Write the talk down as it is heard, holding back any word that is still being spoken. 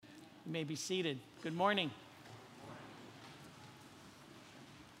You may be seated. Good morning.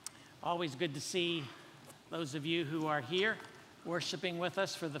 Always good to see those of you who are here worshiping with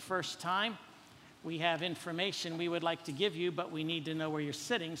us for the first time. We have information we would like to give you, but we need to know where you're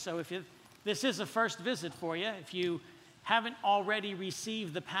sitting. So this is a first visit for you. If you haven't already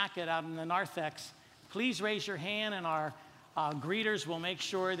received the packet out in the narthex, please raise your hand, and our greeters will make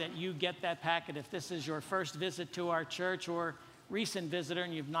sure that you get that packet. If this is your first visit to our church or recent visitor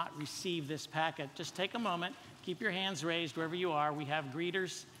and you've not received this packet, just take a moment, keep your hands raised wherever you are. We have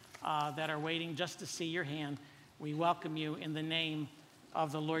greeters that are waiting just to see your hand. We welcome you in the name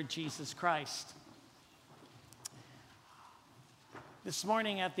of the Lord Jesus Christ. This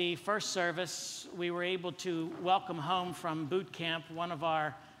morning at the first service, we were able to welcome home from boot camp one of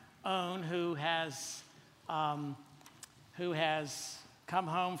our own who has come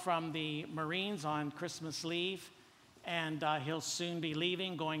home from the Marines on Christmas leave, and he'll soon be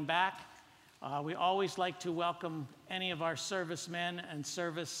leaving, going back. We always like to welcome any of our servicemen and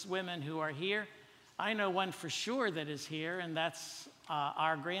servicewomen who are here. I know one for sure that is here, and that's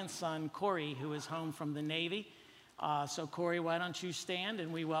our grandson, Corey, who is home from the Navy. So, Corey, why don't you stand,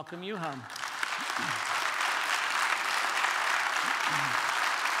 and we welcome you home.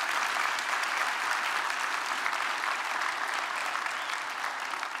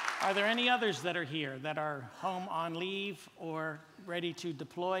 Are there any others that are here that are home on leave or ready to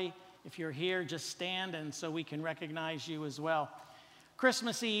deploy? If you're here, just stand, and so we can recognize you as well.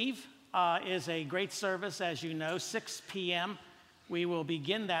 Christmas Eve is a great service, as you know, 6 p.m. We will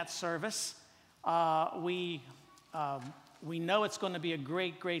begin that service. We know it's going to be a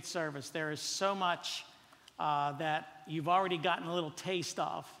great service. There is so much that you've already gotten a little taste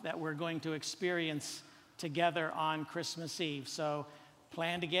of that we're going to experience together on Christmas Eve. So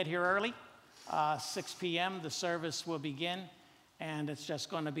plan to get here early. 6 p.m. the service will begin, and it's just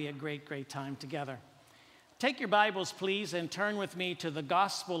going to be a great time together. Take your Bibles, please, and turn with me to the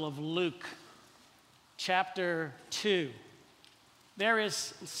Gospel of Luke, chapter 2. There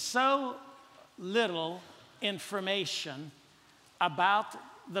is so little information about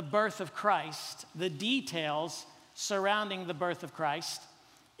the birth of Christ, the details surrounding the birth of Christ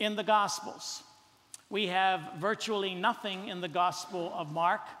in the Gospels. We have virtually nothing in the Gospel of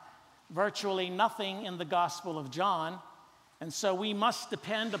Mark, virtually nothing in the Gospel of John, and so we must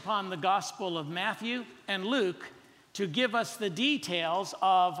depend upon the Gospel of Matthew and Luke to give us the details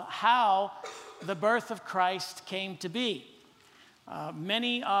of how the birth of Christ came to be.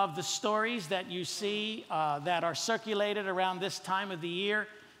 Many of the stories that you see that are circulated around this time of the year,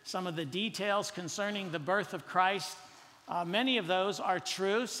 some of the details concerning the birth of Christ, many of those are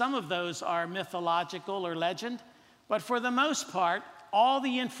true. Some of those are mythological or legend. But for the most part, all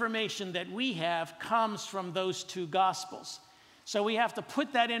the information that we have comes from those two Gospels. So we have to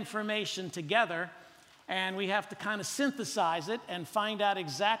put that information together, and we have to kind of synthesize it and find out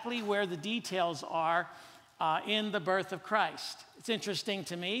exactly where the details are in the birth of Christ. It's interesting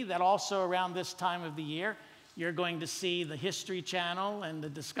to me that also around this time of the year, you're going to see the History Channel and the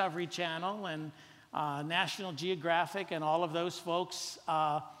Discovery Channel and National Geographic and all of those folks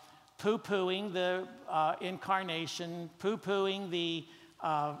poo-pooing the incarnation, poo-pooing the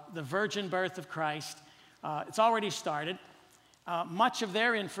virgin birth of Christ. It's already started. Much of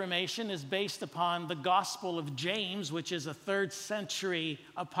their information is based upon the Gospel of James, which is a 3rd century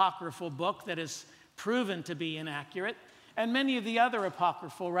apocryphal book that is proven to be inaccurate, and many of the other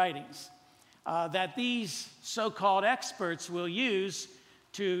apocryphal writings that these so-called experts will use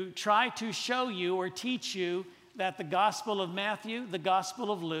to try to show you or teach you that the Gospel of Matthew, the Gospel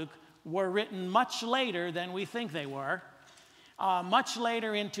of Luke, were written much later than we think they were, much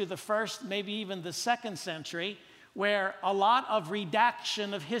later into the 1st, maybe even the 2nd century, where a lot of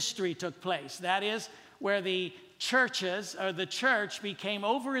redaction of history took place. That is, where the churches, or the church, became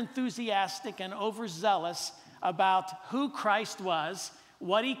over-enthusiastic and overzealous about who Christ was,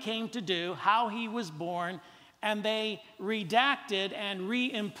 what he came to do, how he was born, and they redacted and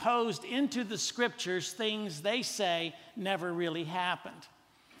reimposed into the scriptures things they say never really happened.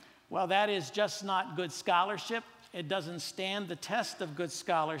 Well, that is just not good scholarship. It doesn't stand the test of good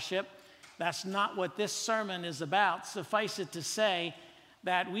scholarship. That's not what this sermon is about. Suffice it to say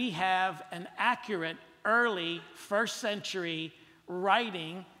that we have an accurate early 1st century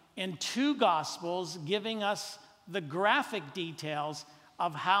writing in 2 Gospels giving us the graphic details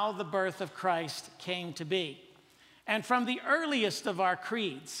of how the birth of Christ came to be. And from the earliest of our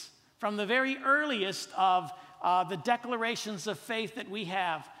creeds, from the very earliest of the declarations of faith that we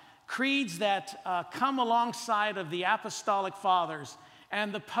have, creeds that come alongside of the apostolic fathers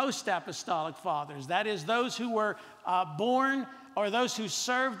and the post-apostolic fathers. That is, those who were born or those who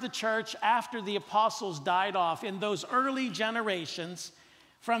served the church after the apostles died off in those early generations.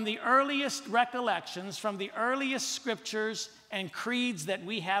 From the earliest recollections, from the earliest scriptures and creeds that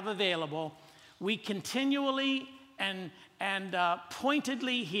we have available, we continually and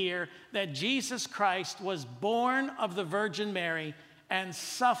pointedly hear that Jesus Christ was born of the Virgin Mary and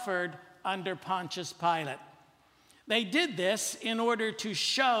suffered under Pontius Pilate. They did this in order to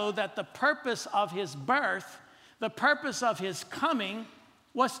show that the purpose of his birth, the purpose of his coming,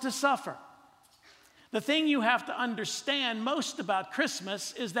 was to suffer. The thing you have to understand most about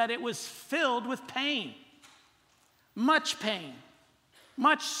Christmas is that it was filled with pain, much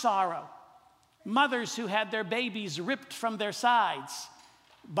sorrow. Mothers who had their babies ripped from their sides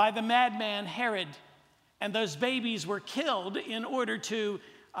by the madman Herod, and those babies were killed in order to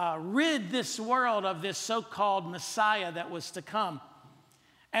rid this world of this so-called Messiah that was to come.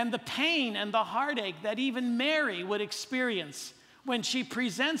 And the pain and the heartache that even Mary would experience when she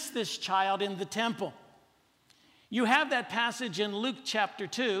presents this child in the temple. You have that passage in Luke chapter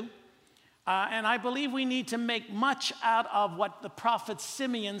 2, and I believe we need to make much out of what the prophet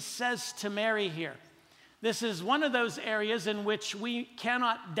Simeon says to Mary here. This is one of those areas in which we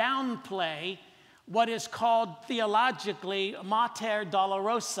cannot downplay what is called theologically Mater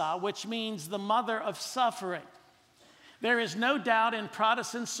Dolorosa, which means the mother of suffering. There is no doubt in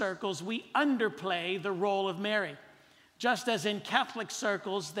Protestant circles we underplay the role of Mary, just as in Catholic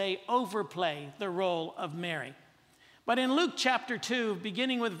circles they overplay the role of Mary. But in Luke chapter 2,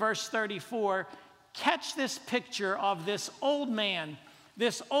 beginning with verse 34, catch this picture of this old man,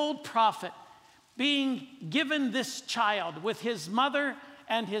 this old prophet, being given this child with his mother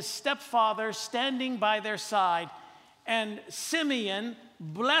and his stepfather standing by their side. And Simeon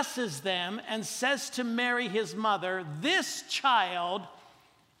blesses them and says to Mary, his mother, "This child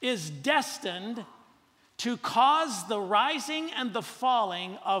is destined to cause the rising and the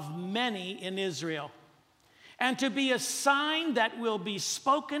falling of many in Israel, and to be a sign that will be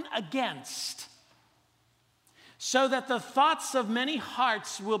spoken against, so that the thoughts of many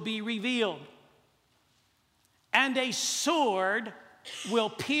hearts will be revealed, and a sword will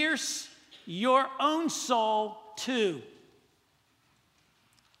pierce your own soul too."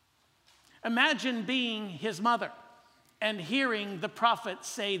 Imagine being his mother and hearing the prophet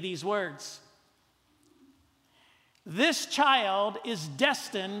say these words. This child is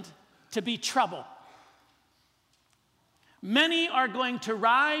destined to be trouble. Many are going to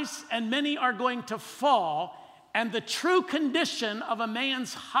rise and many are going to fall, and the true condition of a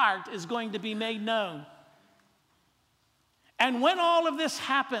man's heart is going to be made known. And when all of this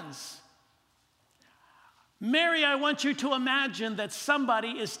happens, Mary, I want you to imagine that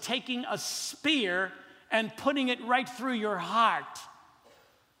somebody is taking a spear and putting it right through your heart.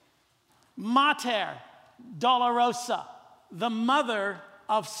 Mater Dolorosa, the mother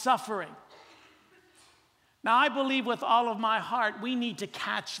of suffering. Now, I believe with all of my heart we need to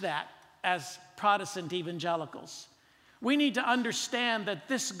catch that as Protestant evangelicals. We need to understand that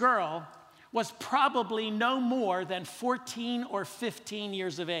this girl was probably no more than 14 or 15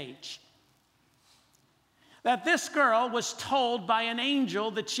 years of age. That this girl was told by an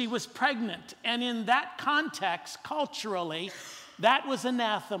angel that she was pregnant, and in that context, culturally, that was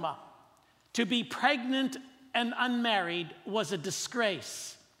anathema. To be pregnant and unmarried was a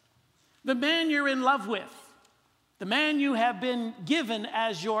disgrace. The man you're in love with, the man you have been given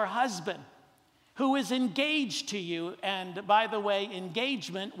as your husband, who is engaged to you, and by the way,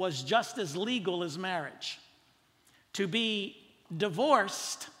 engagement was just as legal as marriage. To be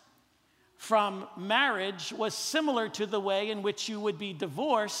divorced from marriage was similar to the way in which you would be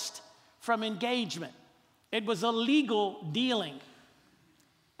divorced from engagement. It was a legal dealing.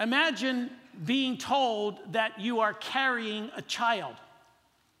 Imagine being told that you are carrying a child,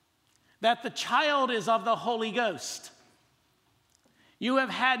 that the child is of the Holy Ghost. You have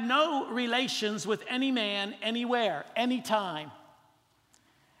had no relations with any man, anywhere, anytime.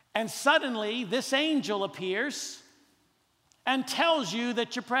 And suddenly, this angel appears and tells you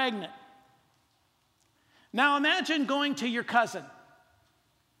that you're pregnant. Now imagine going to your cousin,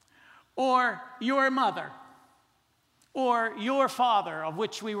 or your mother, or your father, of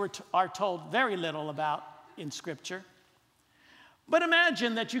which we are told very little about in Scripture. But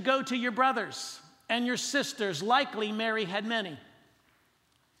imagine that you go to your brothers and your sisters, likely Mary had many,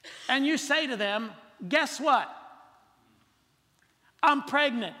 and you say to them, guess what? I'm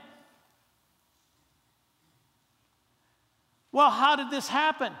pregnant. Well, how did this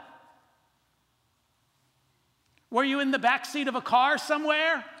happen? Were you in the backseat of a car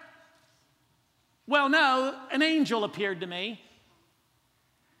somewhere? Well, no, an angel appeared to me.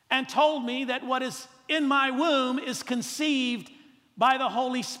 and told me that what is in my womb is conceived by the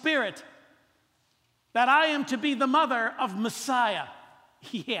Holy Spirit, that I am to be the mother of Messiah.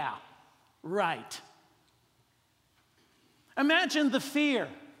 Yeah, right. Imagine the fear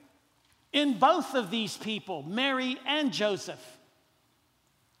in both of these people, Mary and Joseph,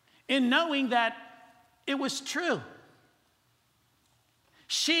 in knowing that it was true.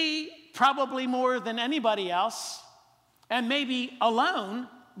 She, probably more than anybody else, and maybe alone,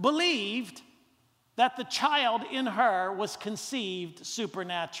 believed that the child in her was conceived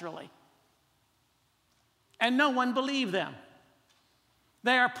supernaturally. And no one believed them.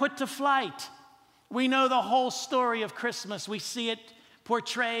 They are put to flight. We know the whole story of Christmas. We see it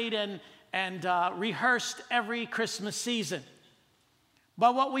portrayed and rehearsed every Christmas season.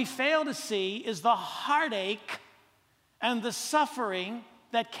 But what we fail to see is the heartache and the suffering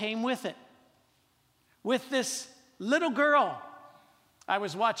that came with it. With this little girl. I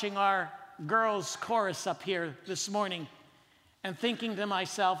was watching our girls' chorus up here this morning and thinking to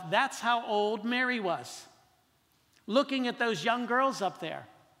myself, that's how old Mary was. Looking at those young girls up there,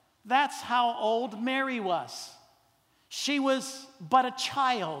 that's how old Mary was. She was but a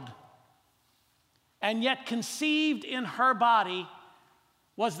child, and yet conceived in her body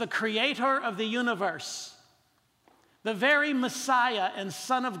was the creator of the universe, the very Messiah and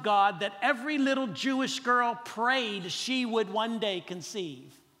Son of God that every little Jewish girl prayed she would one day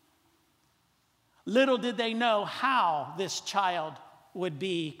conceive. Little did they know how this child would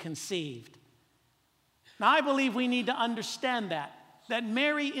be conceived. Now, I believe we need to understand that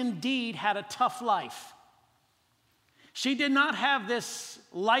Mary indeed had a tough life. She did not have this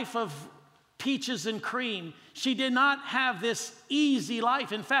life of peaches and cream. She did not have this easy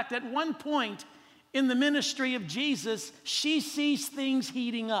life. In fact, at one point in the ministry of Jesus, she sees things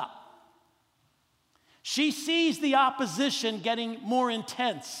heating up. She sees the opposition getting more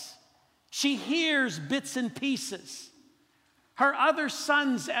intense. She hears bits and pieces. Her other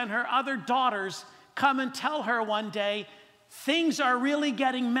sons and her other daughters come and tell her one day, things are really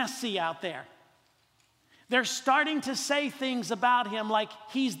getting messy out there. They're starting to say things about him like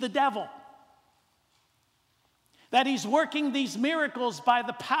he's the devil, that he's working these miracles by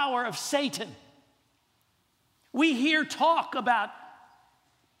the power of Satan. We hear talk about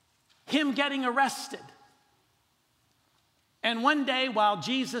him getting arrested. And one day, while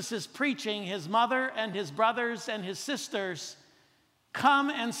Jesus is preaching, his mother and his brothers and his sisters come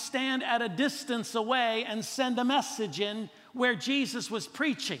and stand at a distance away and send a message in where Jesus was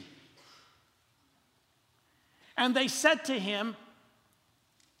preaching. And they said to him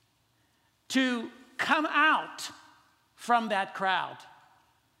to come out from that crowd,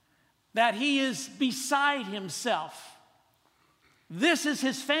 that he is beside himself. This is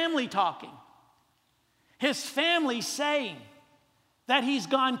his family talking. His family saying that he's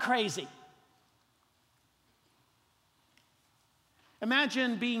gone crazy.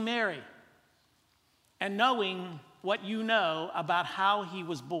 Imagine being Mary and knowing what you know about how he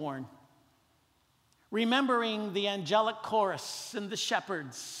was born. Remembering the angelic chorus and the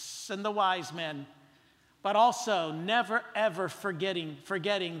shepherds and the wise men, but also never ever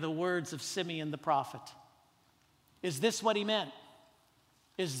forgetting the words of Simeon the prophet. Is this what he meant?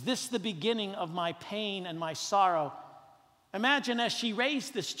 Is this the beginning of my pain and my sorrow? Imagine as she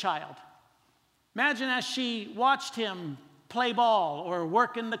raised this child. Imagine as she watched him play ball or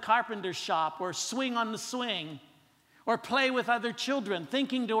work in the carpenter's shop or swing on the swing or play with other children,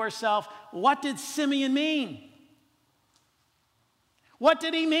 thinking to herself, what did Simeon mean? What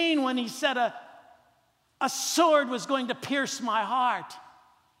did he mean when he said a sword was going to pierce my heart?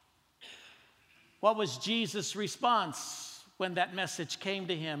 What was Jesus' response when that message came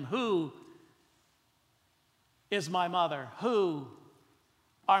to him? Who is my mother? Who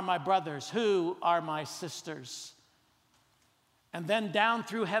are my brothers? Who are my sisters? And then down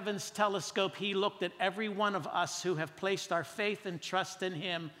through heaven's telescope, he looked at every one of us who have placed our faith and trust in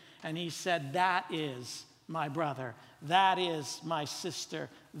him, and he said, that is my brother. That is my sister.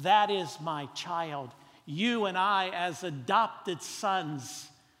 That is my child. You and I, as adopted sons,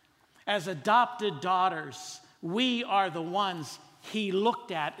 as adopted daughters, we are the ones he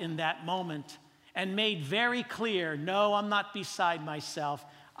looked at in that moment and made very clear, no, I'm not beside myself.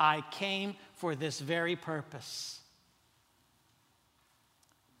 I came for this very purpose.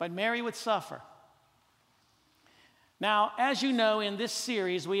 But Mary would suffer. Now, as you know, in this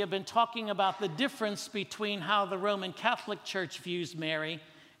series, we have been talking about the difference between how the Roman Catholic Church views Mary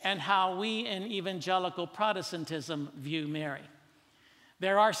and how we in evangelical Protestantism view Mary.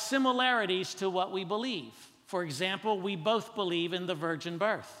 There are similarities to what we believe. For example, we both believe in the virgin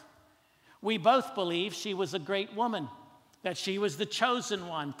birth. We both believe she was a great woman that she was the chosen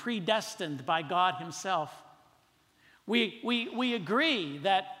one, predestined by God himself. We agree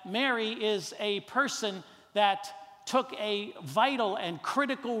that Mary is a person that took a vital and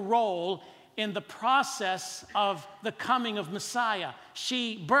critical role in the process of the coming of Messiah.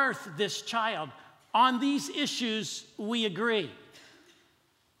 She birthed this child. On these issues, we agree.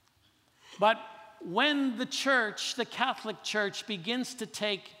 But when the church, the Catholic Church, begins to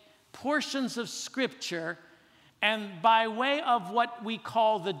take portions of Scripture and by way of what we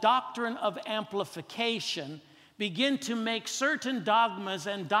call the doctrine of amplification, begin to make certain dogmas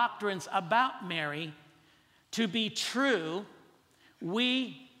and doctrines about Mary to be true,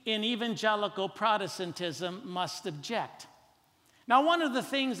 we in evangelical Protestantism must object. Now, one of the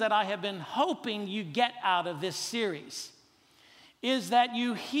things that I have been hoping you get out of this series is that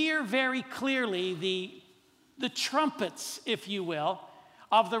you hear very clearly the trumpets, if you will,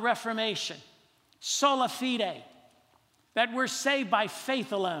 of the Reformation. Sola fide, that we're saved by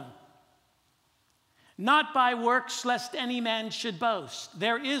faith alone, not by works, lest any man should boast.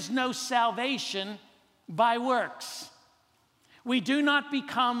 There is no salvation by works. We do not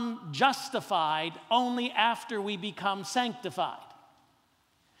become justified only after we become sanctified.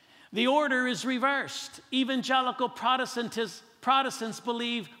 The order is reversed. Evangelical Protestants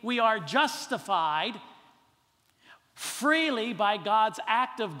believe we are justified freely by God's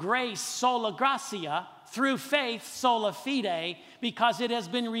act of grace, sola gratia, through faith, sola fide, because it has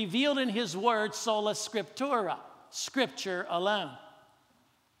been revealed in his word, sola scriptura, Scripture alone.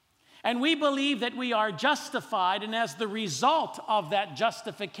 And we believe that we are justified, and as the result of that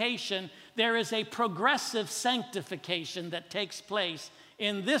justification, there is a progressive sanctification that takes place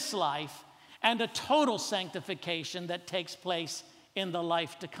in this life and a total sanctification that takes place in the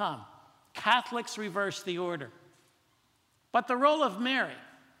life to come. Catholics reverse the order. But the role of Mary,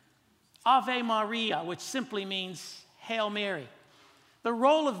 Ave Maria, which simply means Hail Mary, the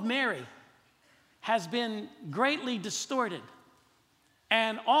role of Mary has been greatly distorted.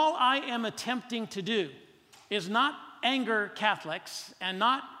 And all I am attempting to do is not anger Catholics and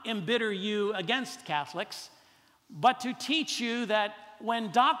not embitter you against Catholics, but to teach you that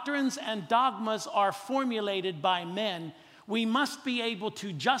when doctrines and dogmas are formulated by men, we must be able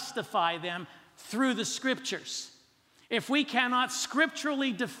to justify them through the Scriptures. If we cannot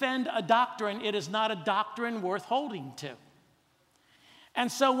scripturally defend a doctrine, it is not a doctrine worth holding to. And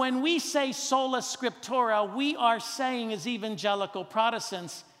so when we say sola scriptura, we are saying as evangelical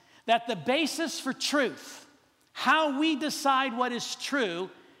Protestants that the basis for truth, how we decide what is true,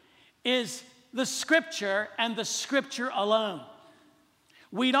 is the Scripture and the Scripture alone.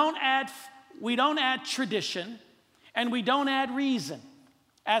 We don't add tradition, and we don't add reason,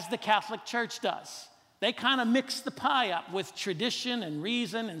 as the Catholic Church does. They kind of mix the pie up with tradition and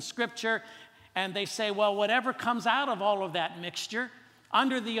reason and Scripture, and they say, well, whatever comes out of all of that mixture,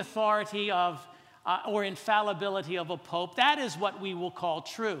 under the authority of or infallibility of a pope, that is what we will call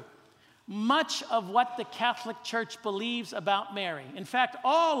true. Much of what the Catholic Church believes about Mary, in fact,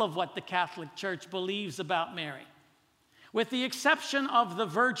 all of what the Catholic Church believes about Mary, with the exception of the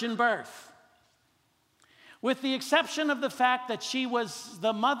virgin birth, with the exception of the fact that she was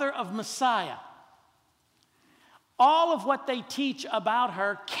the mother of Messiah, all of what they teach about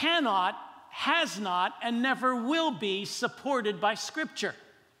her cannot, has not, and never will be supported by Scripture.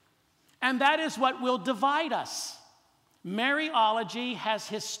 And that is what will divide us. Mariology has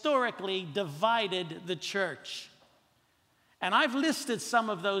historically divided the church. And I've listed some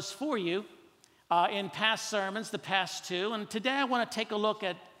of those for you in past sermons, the past two, and today I want to take a look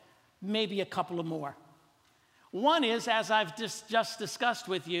at maybe a couple of more. One is, as I've just discussed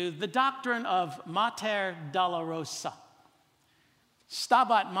with you, the doctrine of Mater Dolorosa.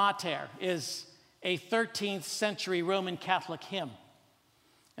 Stabat Mater is a 13th century Roman Catholic hymn,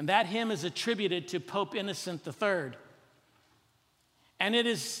 and that hymn is attributed to Pope Innocent III. And it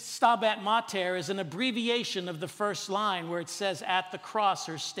is, Stabat Mater is an abbreviation of the first line where it says, at the cross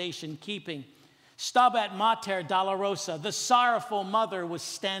her station keeping. Stabat Mater Dolorosa, the sorrowful mother was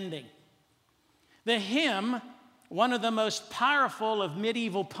standing. The hymn, one of the most powerful of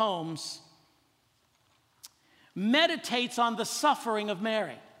medieval poems, meditates on the suffering of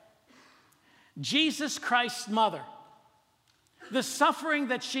Mary, Jesus Christ's mother, the suffering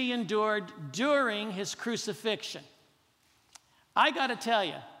that she endured during his crucifixion. I got to tell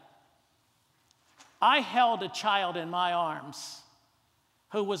you, I held a child in my arms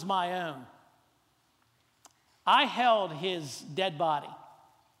who was my own. I held his dead body.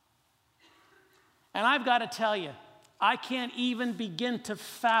 And I've got to tell you, I can't even begin to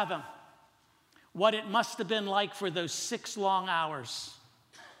fathom what it must have been like for those 6 long hours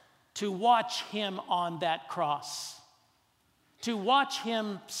to watch him on that cross. to watch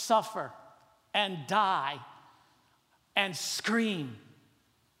him suffer and die and scream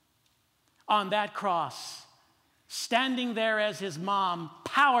on that cross, standing there as his mom,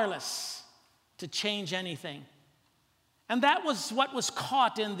 powerless to change anything. And that was what was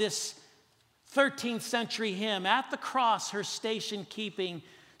caught in this 13th century hymn. At the cross, her station keeping,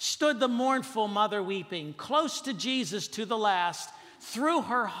 stood the mournful mother weeping, close to Jesus to the last, through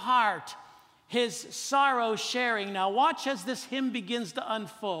her heart his sorrow sharing. Now watch as this hymn begins to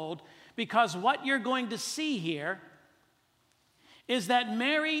unfold, because what you're going to see here is that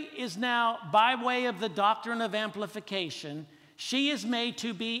Mary is now, by way of the doctrine of amplification, she is made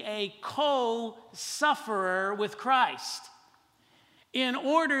to be a co-sufferer with Christ, in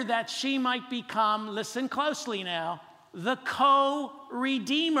order that she might become, listen closely now, the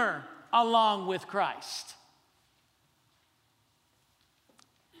co-redeemer along with Christ.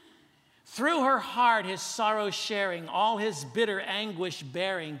 Through her heart his sorrow sharing, all his bitter anguish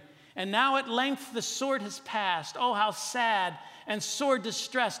bearing, and now at length the sword has passed. Oh, how sad and sore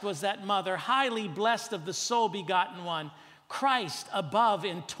distressed was that mother, highly blessed of the sole begotten one. Christ above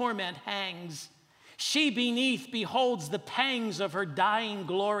in torment hangs. She beneath beholds the pangs of her dying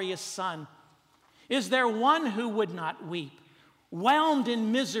glorious Son. Is there one who would not weep, whelmed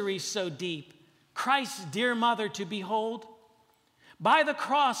in misery so deep, Christ's dear mother to behold? By the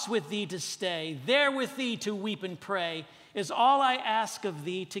cross with thee to stay, there with thee to weep and pray, is all I ask of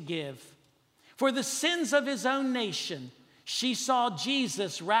thee to give. For the sins of his own nation, she saw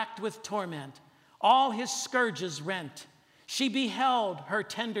Jesus racked with torment, all his scourges rent. She beheld her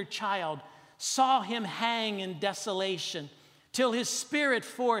tender child, saw him hang in desolation, till his spirit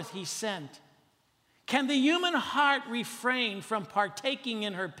forth he sent. Can the human heart refrain from partaking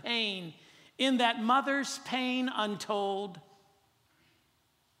in her pain, in that mother's pain untold?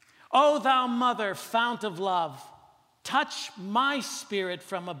 O thou mother, fount of love, touch my spirit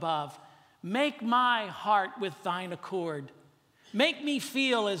from above. Make my heart with thine accord. Make me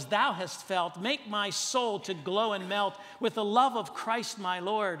feel as thou hast felt. Make my soul to glow and melt with the love of Christ my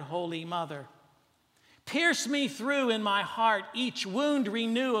Lord, Holy Mother. Pierce me through in my heart, each wound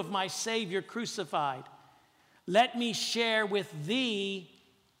renew of my Savior crucified. Let me share with thee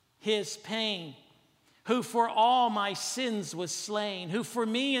his pain, who for all my sins was slain, who for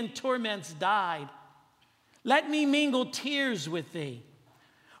me in torments died. Let me mingle tears with thee,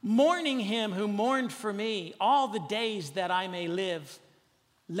 mourning him who mourned for me all the days that I may live.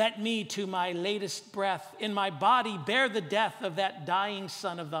 Let me to my latest breath in my body bear the death of that dying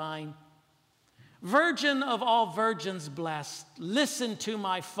Son of thine. Virgin of all virgins blessed, listen to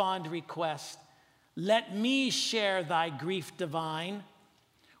my fond request. Let me share thy grief divine.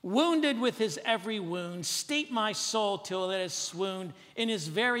 Wounded with his every wound, steep my soul till it has swooned in his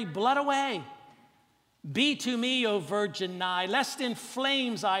very blood away. Be to me, O Virgin, nigh, lest in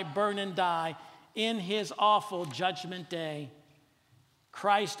flames I burn and die in his awful judgment day.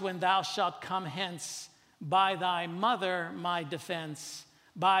 Christ, when thou shalt come hence, by thy mother my defense,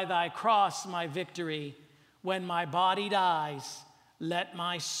 by thy cross my victory, when my body dies, let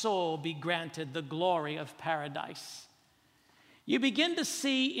my soul be granted the glory of paradise. You begin to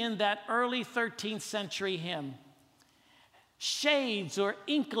see in that early 13th century hymn shades or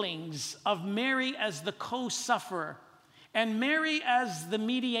inklings of Mary as the co-sufferer and Mary as the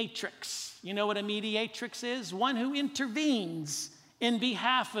mediatrix. You know what a mediatrix is? One who intervenes in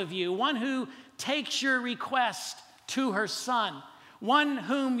behalf of you, one who takes your request to her Son, one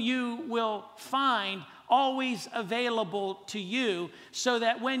whom you will find always available to you, so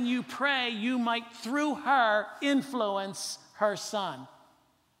that when you pray, you might, through her, influence her Son.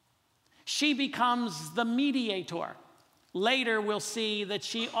 She becomes the mediator. Later, we'll see that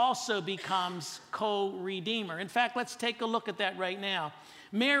she also becomes co-redeemer. In fact, let's take a look at that right now.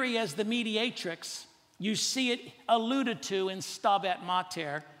 Mary as the mediatrix, you see it alluded to in Stabat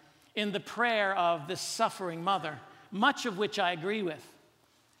Mater, in the prayer of the suffering mother, much of which I agree with.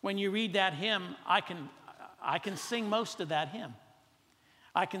 When you read that hymn, I can sing most of that hymn.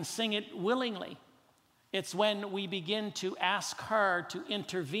 I can sing it willingly. It's when we begin to ask her to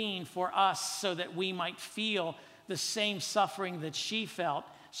intervene for us so that we might feel the same suffering that she felt,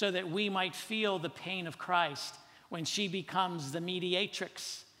 so that we might feel the pain of Christ. When she becomes the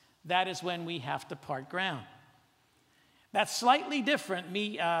mediatrix, that is when we have to part ground. That's slightly different,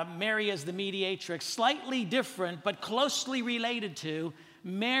 Mary as the mediatrix, slightly different but closely related to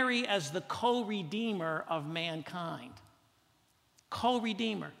Mary as the co-redeemer of mankind.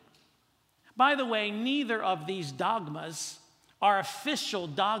 Co-redeemer. By the way, neither of these dogmas are official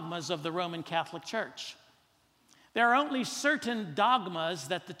dogmas of the Roman Catholic Church. There are only certain dogmas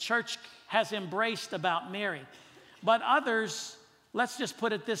that the church has embraced about Mary. But others, let's just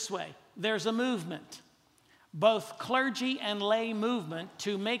put it this way, there's a movement, both clergy and lay movement,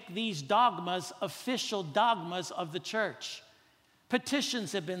 to make these dogmas official dogmas of the church.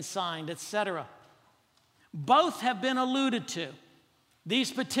 Petitions have been signed, etc. Both have been alluded to.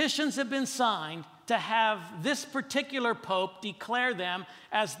 These petitions have been signed to have this particular pope declare them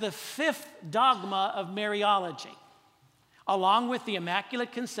as the fifth dogma of Mariology, along with the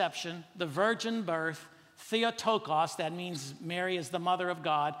Immaculate Conception, the virgin birth, Theotokos, that means Mary is the mother of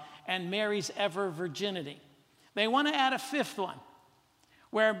God, and Mary's ever virginity. They want to add a fifth one,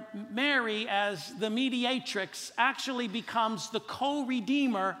 where Mary, as the mediatrix, actually becomes the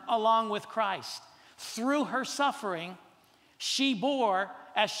co-redeemer along with Christ. Through her suffering, she bore,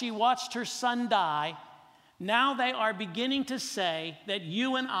 as she watched her son die. Now they are beginning to say that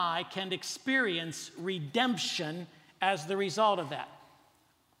you and I can experience redemption as the result of that.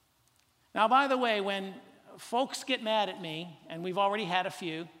 Now, by the way, when folks get mad at me, and we've already had a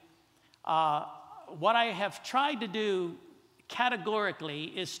few, what I have tried to do categorically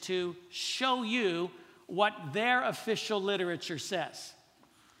is to show you what their official literature says.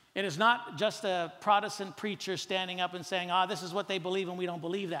 It is not just a Protestant preacher standing up and saying, this is what they believe and we don't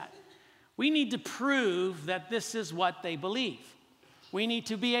believe that. We need to prove that this is what they believe. We need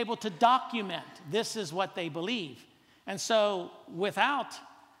to be able to document this is what they believe. And so without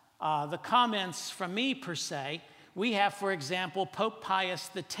the comments from me per se, we have, for example, Pope Pius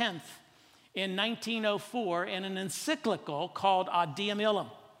X in 1904 in an encyclical called Ad Diem Illum.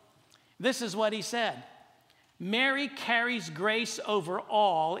 This is what he said: Mary carries grace over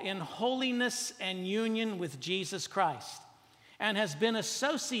all in holiness and union with Jesus Christ, and has been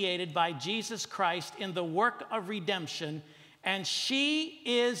associated by Jesus Christ in the work of redemption, and she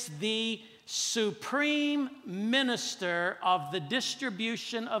is the supreme minister of the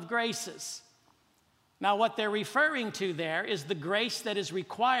distribution of graces. Now, what they're referring to there is the grace that is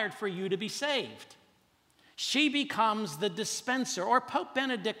required for you to be saved. She becomes the dispenser. Or Pope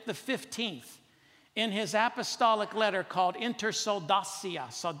Benedict XV, in his apostolic letter called Inter Soldatia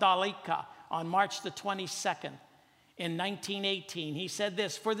Sodalica on March the 22nd in 1918, he said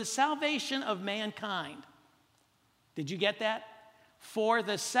this: for the salvation of mankind. Did you get that? For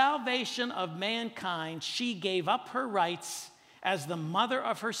the salvation of mankind, she gave up her rights as the mother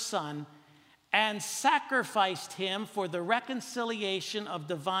of her son and sacrificed him for the reconciliation of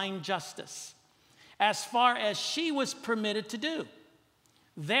divine justice, as far as she was permitted to do.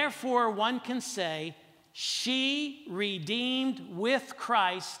 Therefore, one can say, she redeemed with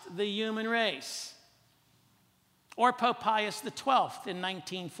Christ the human race. Or Pope Pius XII in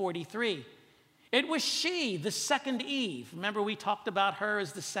 1943. It was she, the second Eve. Remember, we talked about her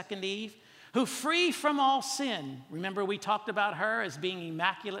as the second Eve, who, free from all sin. Remember, we talked about her as being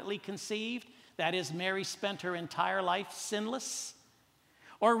immaculately conceived. That is, Mary spent her entire life sinless.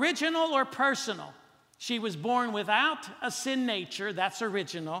 Original or personal. She was born without a sin nature. That's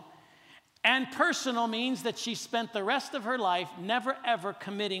original. And personal means that she spent the rest of her life never ever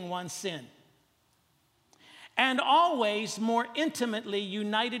committing one sin. And always more intimately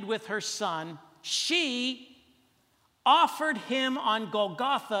united with her son, she offered him on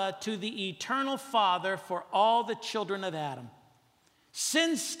Golgotha to the eternal Father for all the children of Adam,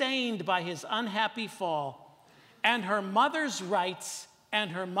 sin-stained by his unhappy fall, and her mother's rights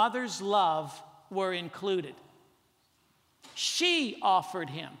and her mother's love were included. She offered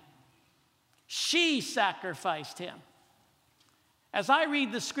him. She sacrificed him. As I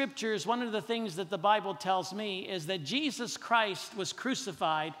read the scriptures, one of the things that the Bible tells me is that Jesus Christ was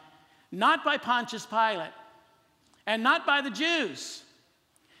crucified not by Pontius Pilate and not by the Jews.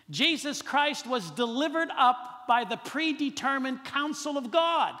 Jesus Christ was delivered up by the predetermined counsel of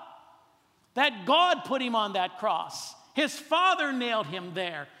God. That God put him on that cross. His Father nailed him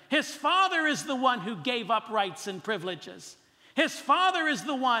there. His Father is the one who gave up rights and privileges. His Father is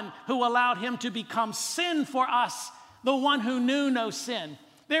the one who allowed him to become sin for us, the one who knew no sin.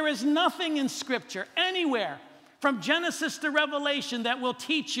 There is nothing in Scripture anywhere from Genesis to Revelation that will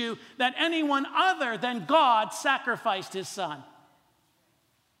teach you that anyone other than God sacrificed his son.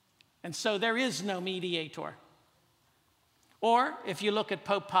 And so there is no mediator. Or if you look at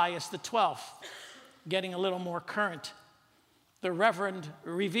Pope Pius XII, getting a little more current, the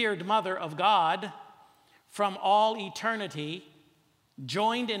revered Mother of God from all eternity,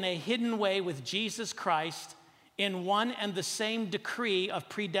 joined in a hidden way with Jesus Christ in one and the same decree of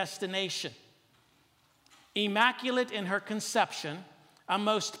predestination. Immaculate in her conception, a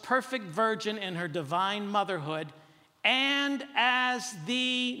most perfect virgin in her divine motherhood, and as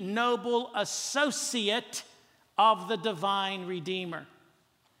the noble associate of the divine Redeemer.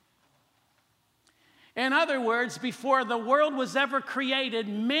 In other words, before the world was ever created,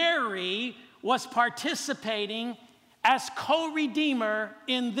 Mary was participating as co-redeemer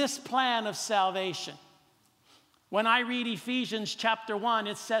in this plan of salvation. When I read Ephesians chapter 1,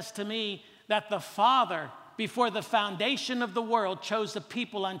 it says to me that the Father, before the foundation of the world, chose a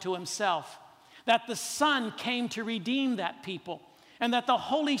people unto himself, that the Son came to redeem that people, and that the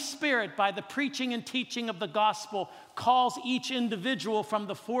Holy Spirit, by the preaching and teaching of the gospel, calls each individual from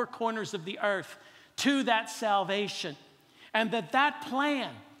the four corners of the earth to that salvation. And that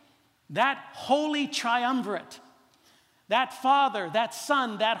plan, that holy triumvirate, that Father, that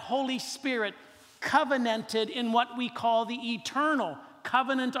Son, that Holy Spirit, covenanted in what we call the eternal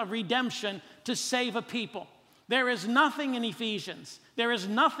covenant of redemption to save a people. There is nothing in Ephesians, there is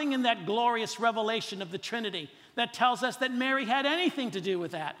nothing in that glorious revelation of the Trinity that tells us that Mary had anything to do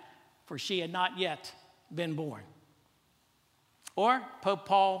with that, for she had not yet been born. Or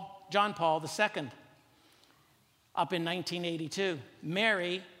John Paul II, up in 1982,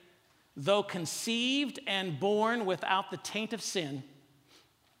 Mary, though conceived and born without the taint of sin,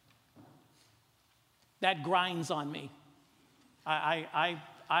 that grinds on me. I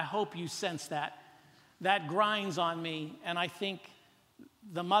hope you sense that. That grinds on me, and I think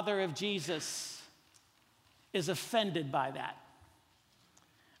the mother of Jesus is offended by that.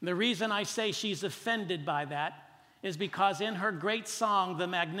 And the reason I say she's offended by that is because in her great song, the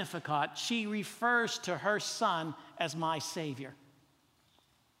Magnificat, she refers to her son as my Savior.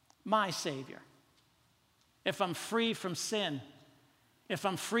 My Savior. If I'm free from sin, if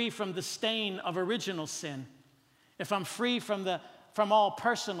I'm free from the stain of original sin, if I'm free from all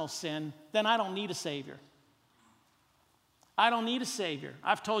personal sin, then I don't need a Savior. I don't need a Savior.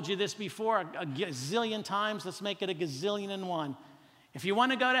 I've told you this before a gazillion times. Let's make it a gazillion and one. If you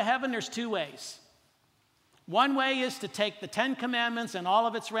want to go to heaven, there's two ways. One way is to take the 10 Commandments and all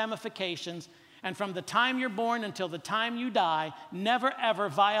of its ramifications, and from the time you're born until the time you die, never ever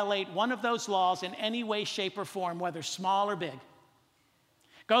violate one of those laws in any way, shape, or form, whether small or big.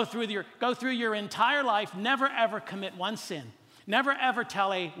 Go through your entire life, never ever commit one sin. Never ever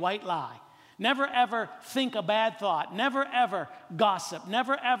tell a white lie. Never ever think a bad thought. Never ever gossip.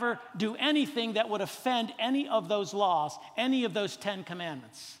 Never ever do anything that would offend any of those laws, any of those 10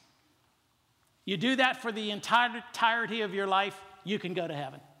 Commandments. You do that for the entirety of your life, you can go to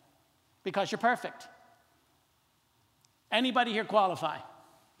heaven because you're perfect. Anybody here qualify?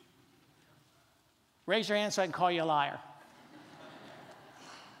 Raise your hand so I can call you a liar.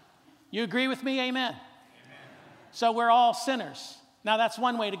 You agree with me? Amen. So we're all sinners. Now that's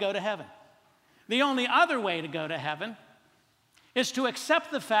one way to go to heaven. The only other way to go to heaven is to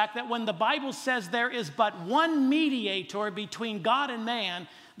accept the fact that when the Bible says there is but one mediator between God and man,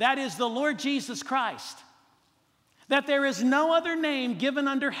 that is the Lord Jesus Christ. That there is no other name given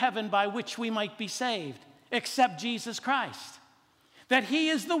under heaven by which we might be saved except Jesus Christ. That he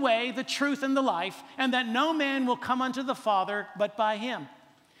is the way, the truth, and the life, and that no man will come unto the Father but by him.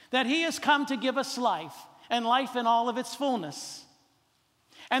 That he has come to give us life, and life in all of its fullness.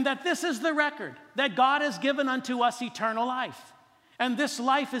 And that this is the record, that God has given unto us eternal life. And this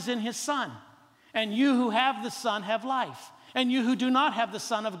life is in his Son. And you who have the Son have life. And you who do not have the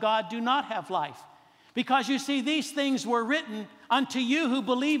Son of God do not have life. Because you see, these things were written unto you who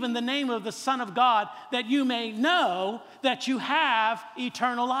believe in the name of the Son of God, that you may know that you have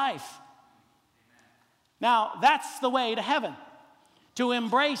eternal life. Now, that's the way to heaven. To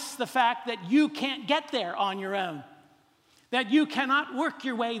embrace the fact that you can't get there on your own, that you cannot work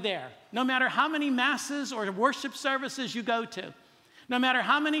your way there, no matter how many masses or worship services you go to, no matter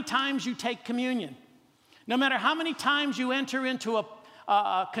how many times you take communion, no matter how many times you enter into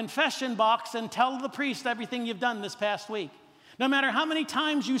a confession box and tell the priest everything you've done this past week, no matter how many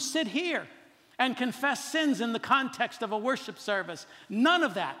times you sit here and confess sins in the context of a worship service, none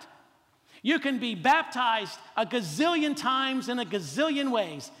of that. You can be baptized a gazillion times in a gazillion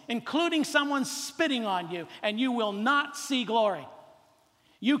ways, including someone spitting on you, and you will not see glory.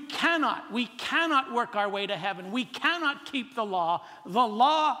 We cannot work our way to heaven. We cannot keep the law. The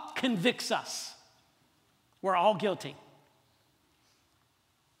law convicts us. We're all guilty.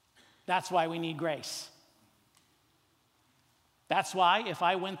 That's why we need grace. That's why if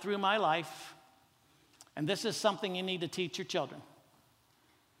I went through my life, and this is something you need to teach your children,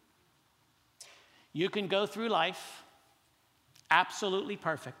 you can go through life absolutely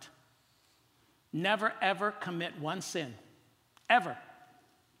perfect, never ever commit one sin, ever,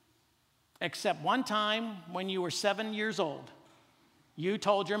 except one time when you were 7 years old, you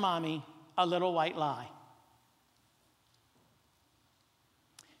told your mommy a little white lie.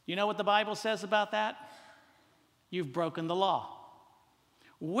 You know what the Bible says about that? You've broken the law.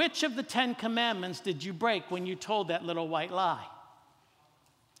 which of the 10 commandments did you break when you told that little white lie?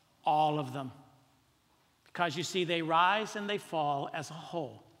 All of them. Because you see, they rise and they fall as a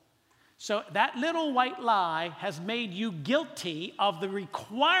whole. So that little white lie has made you guilty of the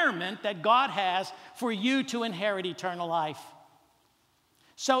requirement that God has for you to inherit eternal life.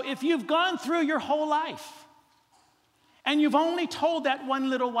 So if you've gone through your whole life and you've only told that one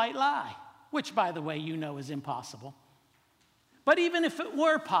little white lie, which, by the way, you know is impossible, but even if it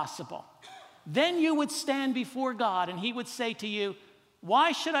were possible, then you would stand before God and he would say to you,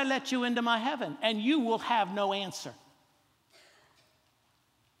 why should I let you into my heaven? And you will have no answer.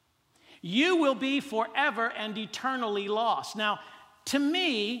 You will be forever and eternally lost. Now, to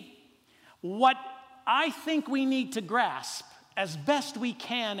me, what I think we need to grasp as best we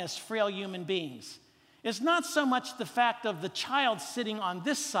can as frail human beings is not so much the fact of the child sitting on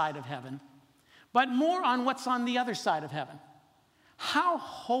this side of heaven, but more on what's on the other side of heaven. How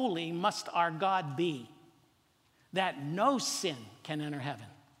holy must our God be that no sin can enter heaven?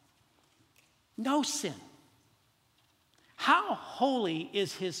 No sin. How holy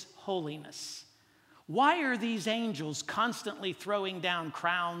is his holiness? Why are these angels constantly throwing down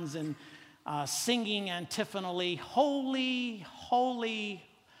crowns and singing antiphonally, holy, holy,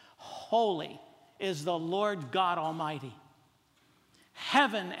 holy is the Lord God Almighty.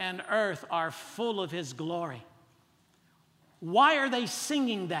 Heaven and earth are full of his glory. Why are they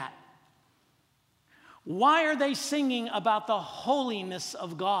singing that? Why are they singing about the holiness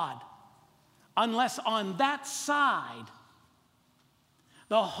of God? Unless on that side,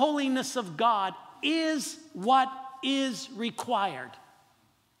 the holiness of God is what is required.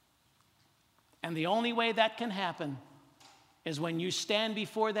 And the only way that can happen is when you stand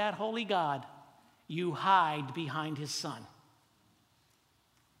before that holy God, you hide behind his Son.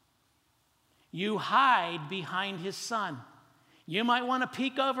 You hide behind his Son. You might want to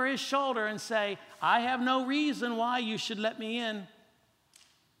peek over his shoulder and say, I have no reason why you should let me in,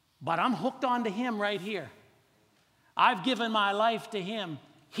 but I'm hooked onto him right here. I've given my life to him.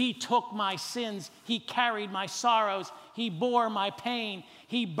 He took my sins. He carried my sorrows. He bore my pain.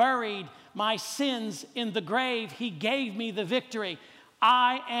 He buried my sins in the grave. He gave me the victory.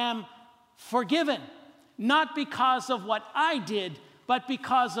 I am forgiven, not because of what I did, but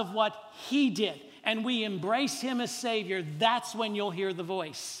because of what he did. And we embrace him as Savior. That's when you'll hear the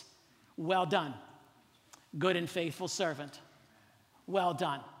voice. Well done, good and faithful servant. Well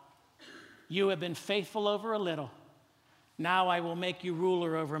done. You have been faithful over a little. Now I will make you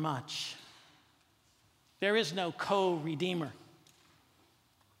ruler over much. There is no co-redeemer.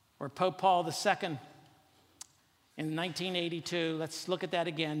 Or Pope Paul II in 1982, let's look at that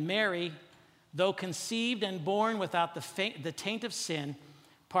again. Mary, though conceived and born without the taint of sin,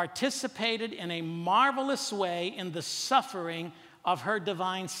 participated in a marvelous way in the suffering of her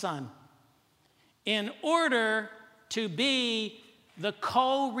divine Son, in order to be the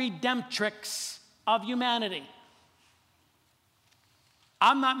co-redemptrix of humanity.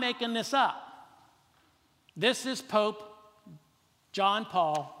 I'm not making this up. This is Pope John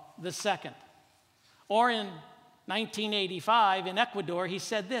Paul II. Or in 1985 in Ecuador, he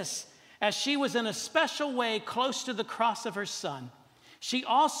said this: as she was in a special way close to the cross of her Son, she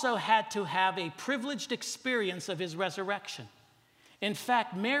also had to have a privileged experience of his resurrection. In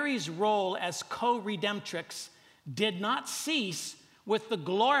fact, Mary's role as co-redemptrix did not cease with the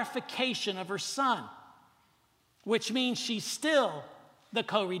glorification of her Son, which means she's still the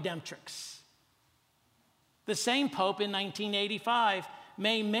co-redemptrix. The same Pope in 1985,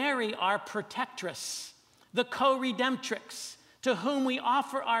 may Mary, our protectress, the co-redemptrix, to whom we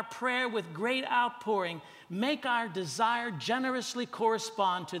offer our prayer with great outpouring, make our desire generously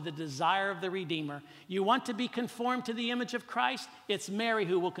correspond to the desire of the Redeemer. You want to be conformed to the image of Christ? It's Mary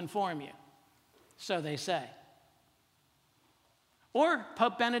who will conform you. So they say. Or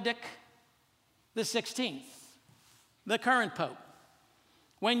Pope Benedict XVI, the current Pope.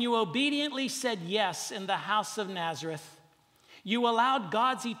 When you obediently said yes in the house of Nazareth, you allowed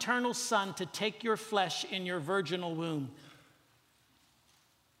God's eternal Son to take your flesh in your virginal womb.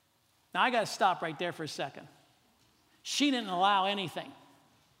 Now, I got to stop right there for a second. She didn't allow anything.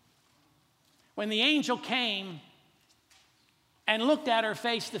 When the angel came and looked at her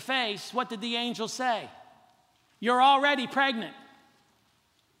face to face, what did the angel say? You're already pregnant.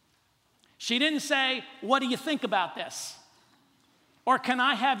 She didn't say, what do you think about this? Or can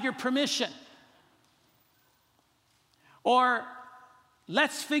I have your permission? Or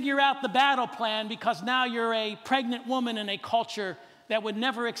let's figure out the battle plan because now you're a pregnant woman in a culture that would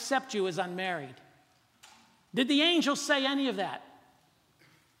never accept you as unmarried. Did the angel say any of that?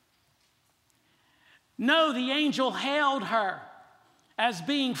 No, the angel hailed her as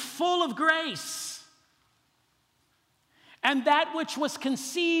being full of grace. And that which was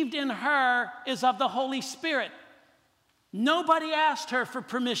conceived in her is of the Holy Spirit. Nobody asked her for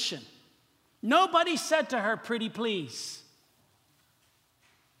permission. Nobody said to her, pretty please.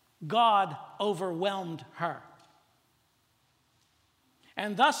 God overwhelmed her.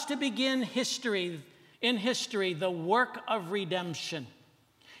 And thus to begin in history, the work of redemption.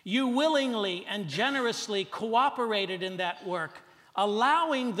 You willingly and generously cooperated in that work,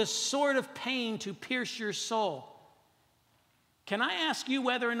 allowing the sword of pain to pierce your soul. Can I ask you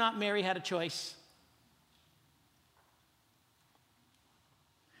whether or not Mary had a choice?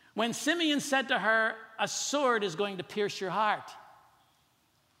 When Simeon said to her, a sword is going to pierce your heart,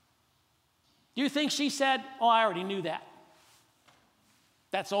 do you think she said, oh, I already knew that?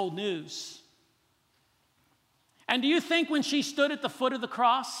 That's old news. And do you think when she stood at the foot of the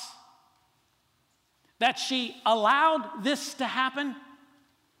cross that she allowed this to happen?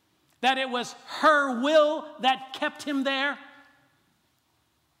 That it was her will that kept him there?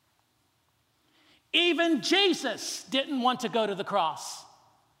 Even Jesus didn't want to go to the cross.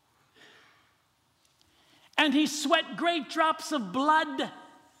 And he sweat great drops of blood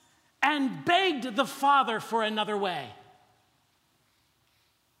and begged the Father for another way.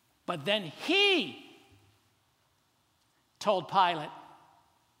 But then he told Pilate,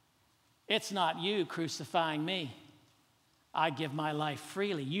 it's not you crucifying me. I give my life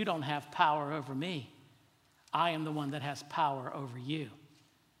freely. You don't have power over me. I am the one that has power over you.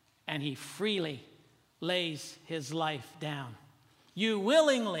 And he freely lays his life down. You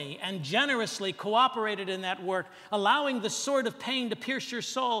willingly and generously cooperated in that work, allowing the sword of pain to pierce your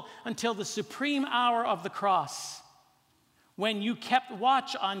soul until the supreme hour of the cross, when you kept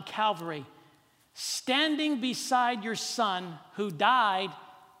watch on Calvary, standing beside your Son who died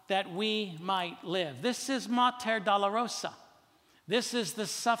that we might live. This is Mater Dolorosa. This is the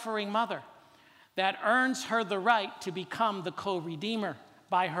suffering mother that earns her the right to become the co-redeemer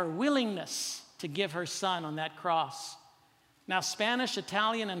by her willingness to give her Son on that cross. Now, Spanish,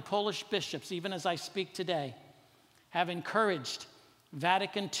 Italian, and Polish bishops, even as I speak today, have encouraged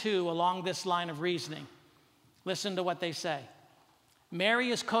Vatican II along this line of reasoning. Listen to what they say.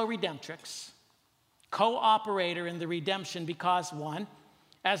 Mary is co-redemptrix, co-operator in the redemption because, one,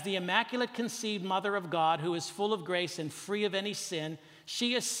 as the Immaculate Conceived Mother of God, who is full of grace and free of any sin,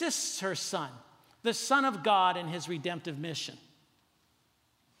 she assists her Son, the Son of God, in his redemptive mission.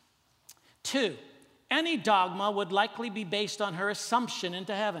 Two, any dogma would likely be based on her assumption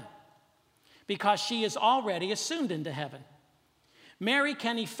into heaven, because she is already assumed into heaven. Mary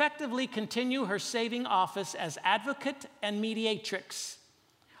can effectively continue her saving office as advocate and mediatrix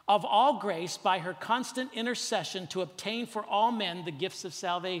of all grace by her constant intercession to obtain for all men the gifts of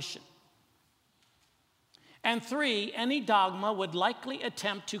salvation. And three, any dogma would likely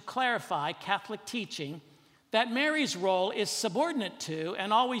attempt to clarify Catholic teaching that Mary's role is subordinate to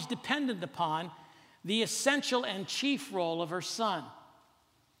and always dependent upon the essential and chief role of her Son.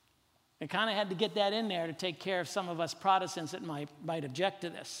 I kind of had to get that in there to take care of some of us Protestants that might object to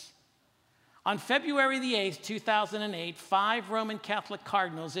this. On February the 8th, 2008, 5 Roman Catholic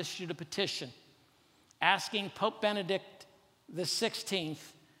cardinals issued a petition asking Pope Benedict XVI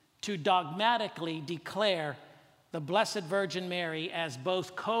to dogmatically declare the Blessed Virgin Mary as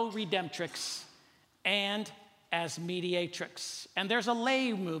both co-redemptrix and as mediatrix. And there's a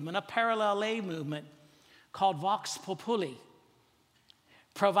lay movement, a parallel lay movement called Vox Populi,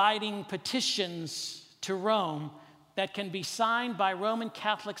 providing petitions to Rome that can be signed by Roman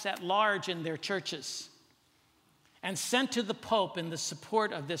Catholics at large in their churches and sent to the Pope in the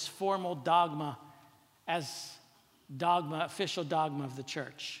support of this formal dogma as dogma, official dogma of the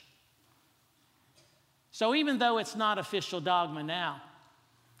Church. So even though it's not official dogma now,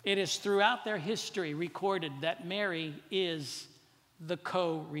 it is throughout their history recorded that Mary is the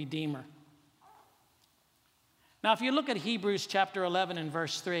co-redeemer. Now, if you look at Hebrews chapter 11 and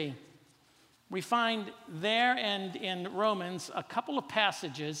verse 3, we find there and in Romans a couple of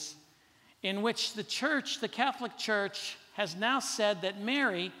passages in which the church, the Catholic Church, has now said that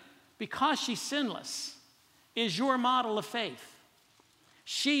Mary, because she's sinless, is your model of faith.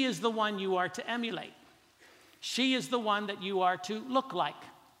 She is the one you are to emulate. She is the one that you are to look like.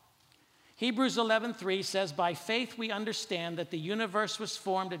 Hebrews 11:3 says, by faith we understand that the universe was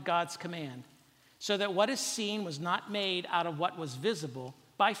formed at God's command, so that what is seen was not made out of what was visible.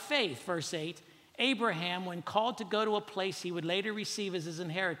 By faith, verse 8, Abraham, when called to go to a place he would later receive as his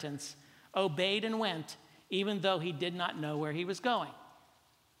inheritance, obeyed and went, even though he did not know where he was going.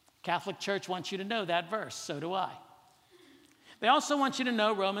 Catholic Church wants you to know that verse, so do I. They also want you to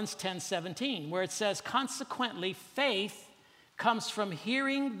know Romans 10:17, where it says, consequently, faith comes from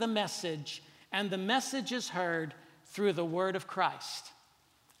hearing the message, and the message is heard through the word of Christ.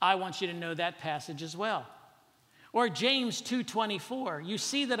 I want you to know that passage as well. Or James 2:24, you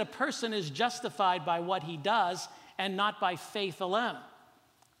see that a person is justified by what he does and not by faith alone.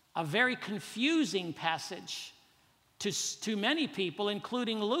 A very confusing passage to many people,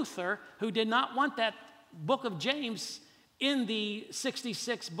 including Luther, who did not want that book of James in the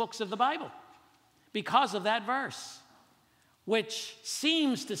 66 books of the Bible because of that verse, which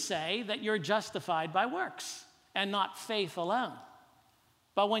seems to say that you're justified by works and not faith alone.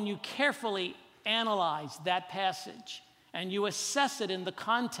 But when you carefully analyze that passage and you assess it in the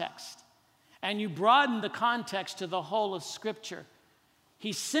context and you broaden the context to the whole of Scripture,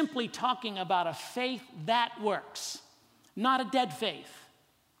 he's simply talking about a faith that works, not a dead faith.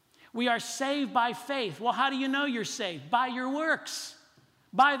 We are saved by faith. Well, how do you know you're saved? By your works,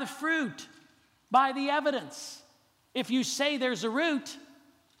 by the fruit, by the evidence. If you say there's a root,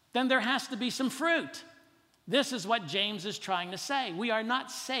 then there has to be some fruit. This is what James is trying to say. We are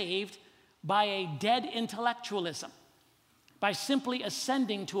not saved by a dead intellectualism, by simply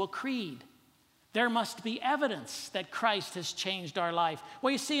ascending to a creed. There must be evidence that Christ has changed our life.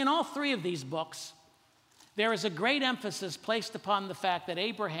 Well, you see, in all three of these books, there is a great emphasis placed upon the fact that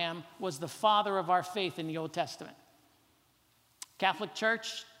Abraham was the father of our faith in the Old Testament. Catholic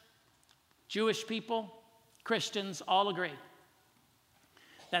Church, Jewish people, Christians all agree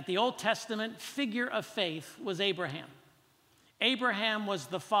that the Old Testament figure of faith was Abraham. Abraham was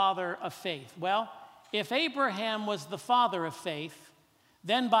the father of faith. Well, if Abraham was the father of faith,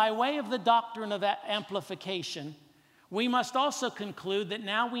 then by way of the doctrine of amplification, we must also conclude that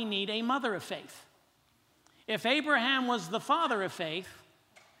now we need a mother of faith. If Abraham was the father of faith,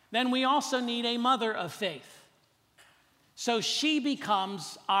 then we also need a mother of faith. So she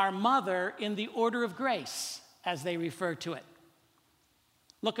becomes our mother in the order of grace, as they refer to it.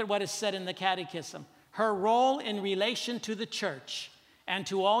 Look at what is said in the Catechism. Her role in relation to the church and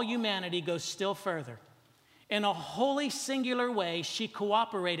to all humanity goes still further. In a wholly singular way, she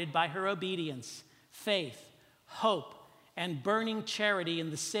cooperated by her obedience, faith, hope, and burning charity in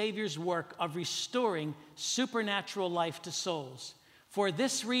the Savior's work of restoring supernatural life to souls. For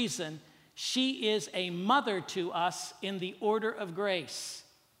this reason, she is a mother to us in the order of grace.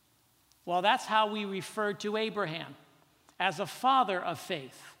 Well, that's how we refer to Abraham, as a father of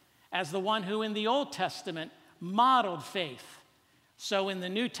faith, as the one who in the Old Testament modeled faith. So in the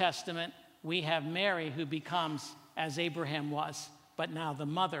New Testament, we have Mary, who becomes, as Abraham was, but now the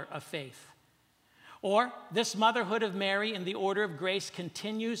mother of faith. Or this motherhood of Mary in the order of grace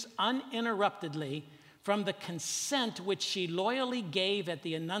continues uninterruptedly from the consent which she loyally gave at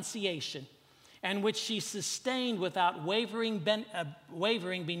the Annunciation and which she sustained without wavering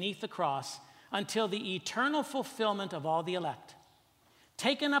beneath the cross until the eternal fulfillment of all the elect.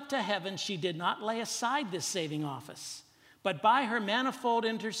 Taken up to heaven, she did not lay aside this saving office, but by her manifold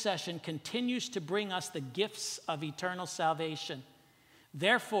intercession continues to bring us the gifts of eternal salvation.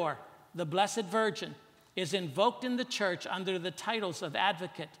 Therefore, the Blessed Virgin is invoked in the church under the titles of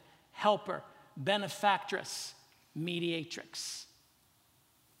advocate, helper, benefactress, mediatrix.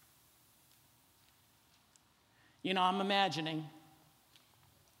 You know, I'm imagining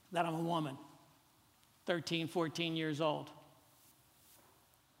that I'm a woman, 13, 14 years old,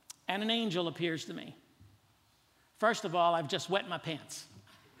 and an angel appears to me. First of all, I've just wet my pants,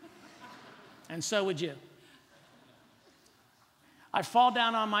 and so would you. I fall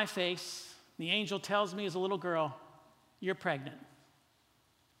down on my face. The angel tells me as a little girl, you're pregnant.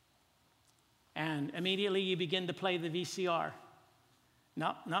 And immediately you begin to play the VCR.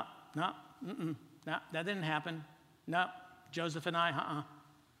 No, that didn't happen. No, Joseph and I,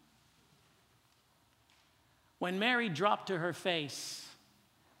 When Mary dropped to her face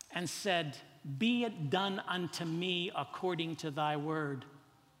and said, be it done unto me according to thy word,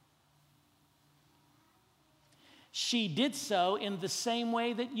 she did so in the same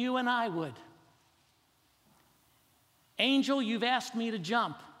way that you and I would. Angel, you've asked me to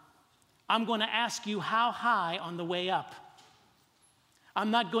jump. I'm going to ask you how high on the way up.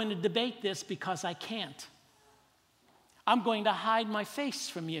 I'm not going to debate this because I can't. I'm going to hide my face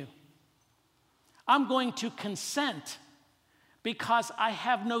from you. I'm going to consent because I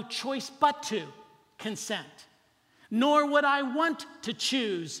have no choice but to consent. Nor would I want to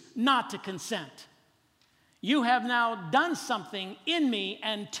choose not to consent. You have now done something in me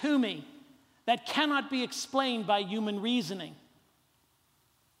and to me that cannot be explained by human reasoning.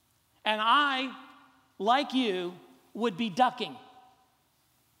 And I, like you, would be ducking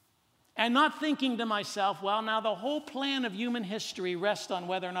and not thinking to myself, well, now the whole plan of human history rests on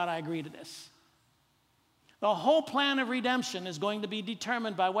whether or not I agree to this. The whole plan of redemption is going to be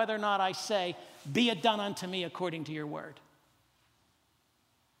determined by whether or not I say, be it done unto me according to your word.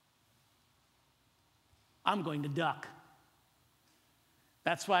 I'm going to duck.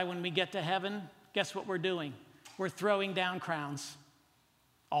 That's why when we get to heaven, guess what we're doing? We're throwing down crowns,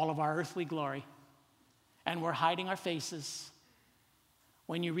 all of our earthly glory, and we're hiding our faces.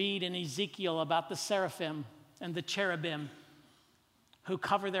 When you read in Ezekiel about the seraphim and the cherubim who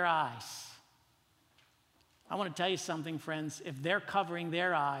cover their eyes, I want to tell you something, friends. If they're covering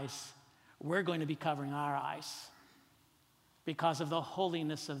their eyes, we're going to be covering our eyes because of the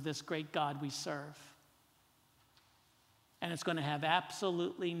holiness of this great God we serve. And it's going to have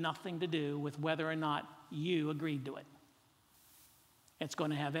absolutely nothing to do with whether or not you agreed to it. It's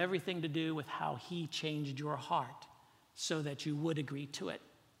going to have everything to do with how he changed your heart so that you would agree to it.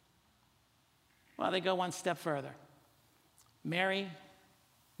 Well, they go one step further. Mary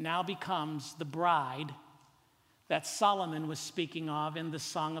now becomes the bride that Solomon was speaking of in the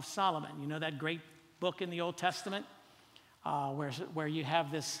Song of Solomon. You know that great book in the Old Testament where you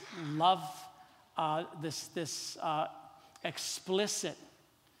have this love, this explicit,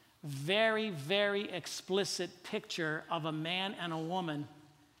 very, very explicit picture of a man and a woman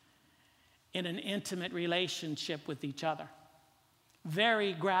in an intimate relationship with each other.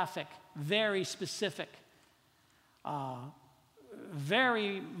 Very graphic, very specific,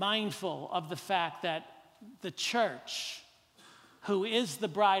 very mindful of the fact that the church, who is the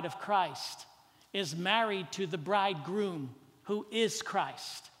bride of Christ, is married to the bridegroom, who is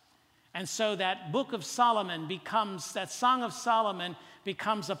Christ. And so that book of Solomon becomes, that Song of Solomon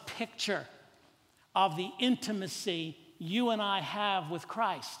becomes a picture of the intimacy you and I have with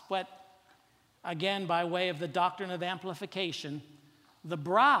Christ. But again, by way of the doctrine of amplification, the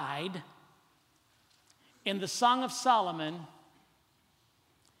bride in the Song of Solomon,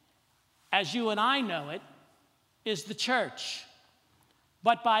 as you and I know it, is the church.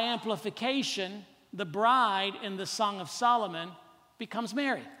 But by amplification, the bride in the Song of Solomon becomes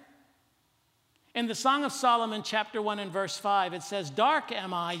Mary. In the Song of Solomon, chapter 1 and verse 5, it says, "Dark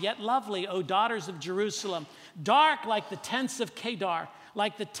am I, yet lovely, O daughters of Jerusalem. Dark like the tents of Kedar,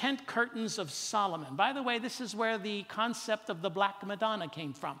 like the tent curtains of Solomon." By the way, this is where the concept of the Black Madonna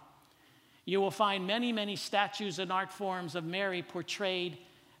came from. You will find many, many statues and art forms of Mary portrayed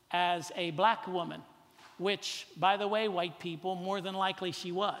as a black woman, which, by the way, white people, more than likely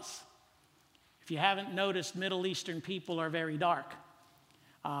she was. If you haven't noticed, Middle Eastern people are very dark.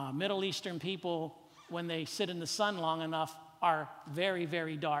 Middle Eastern people, when they sit in the sun long enough, are very,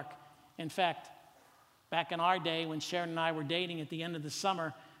 very dark. In fact, back in our day, when Sharon and I were dating at the end of the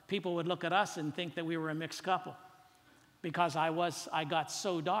summer, people would look at us and think that we were a mixed couple because I got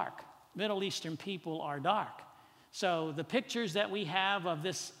so dark. Middle Eastern people are dark. So the pictures that we have of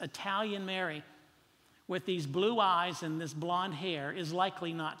this Italian Mary with these blue eyes and this blonde hair is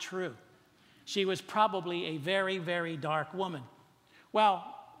likely not true. She was probably a very, very dark woman. Well,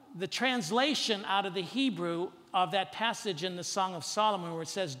 the translation out of the Hebrew of that passage in the Song of Solomon where it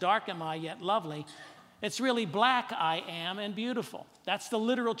says, "Dark am I, yet lovely," it's really "black I am and beautiful." That's the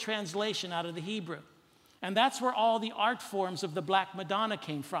literal translation out of the Hebrew. And that's where all the art forms of the Black Madonna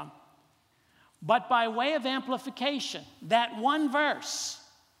came from. But by way of amplification, that one verse,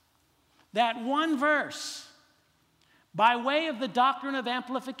 by way of the doctrine of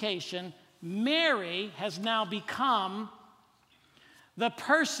amplification, Mary has now become the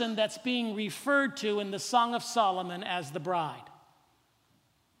person that's being referred to in the Song of Solomon as the bride.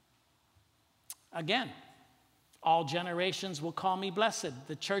 Again, all generations will call me blessed.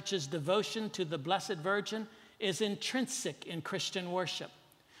 The church's devotion to the Blessed Virgin is intrinsic in Christian worship.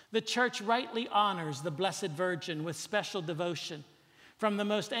 The church rightly honors the Blessed Virgin with special devotion. From the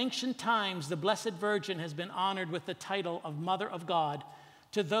most ancient times, the Blessed Virgin has been honored with the title of Mother of God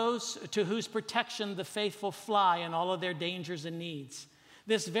to those to whose protection the faithful fly in all of their dangers and needs.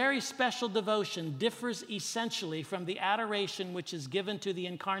 This very special devotion differs essentially from the adoration which is given to the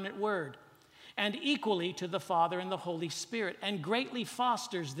incarnate Word, and equally to the Father and the Holy Spirit, and greatly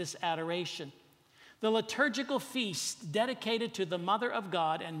fosters this adoration. The liturgical feasts dedicated to the Mother of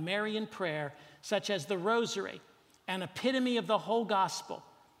God and Marian prayer, such as the Rosary, an epitome of the whole gospel,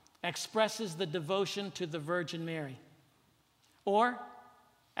 expresses the devotion to the Virgin Mary. Or,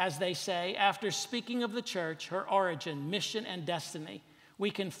 as they say, after speaking of the church, her origin, mission, and destiny, we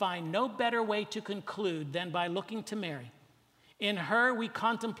can find no better way to conclude than by looking to Mary. In her, we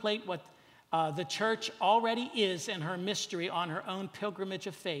contemplate what the church already is in her mystery on her own pilgrimage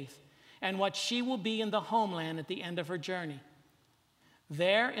of faith, and what she will be in the homeland at the end of her journey.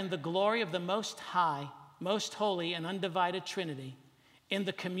 There, in the glory of the Most High, Most Holy, and Undivided Trinity, in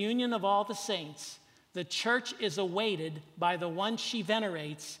the communion of all the saints, The church is awaited by the one she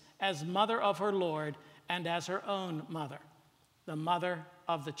venerates as mother of her Lord and as her own mother, the mother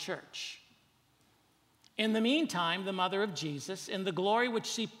of the church. In the meantime, the mother of Jesus, in the glory which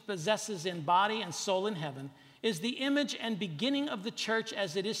she possesses in body and soul in heaven, is the image and beginning of the church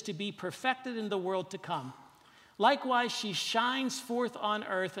as it is to be perfected in the world to come. Likewise, she shines forth on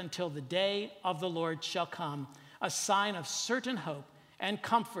earth until the day of the Lord shall come, a sign of certain hope and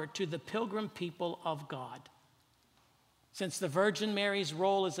comfort to the pilgrim people of God. Since the Virgin Mary's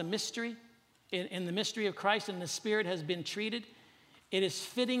role as a mystery, in the mystery of Christ and the Spirit has been treated, it is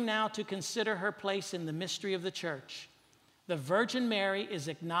fitting now to consider her place in the mystery of the church. The Virgin Mary is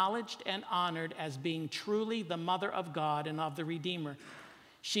acknowledged and honored as being truly the mother of God and of the Redeemer.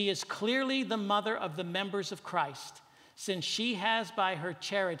 She is clearly the mother of the members of Christ, since she has, by her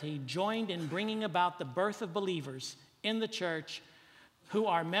charity, joined in bringing about the birth of believers in the church who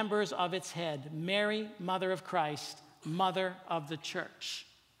are members of its head, Mary, mother of Christ, mother of the church.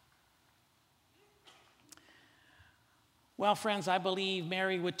 Well, friends, I believe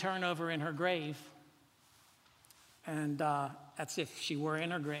Mary would turn over in her grave, and that's if she were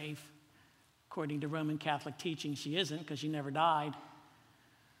in her grave. According to Roman Catholic teaching, she isn't, because she never died.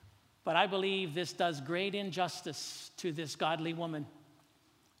 But I believe this does great injustice to this godly woman,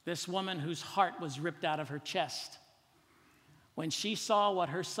 this woman whose heart was ripped out of her chest when she saw what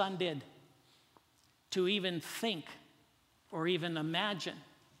her son did. To even think or even imagine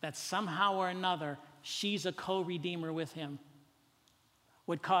that somehow or another she's a co-redeemer with him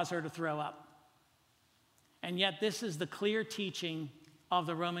would cause her to throw up. And yet this is the clear teaching of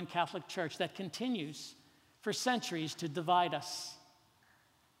the Roman Catholic Church that continues for centuries to divide us.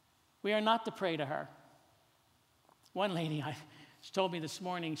 We are not to pray to her. One lady, she told me this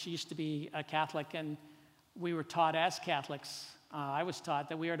morning, she used to be a Catholic, and we were taught as Catholics, I was taught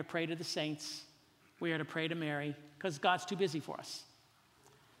that we are to pray to the saints, we are to pray to Mary, because God's too busy for us.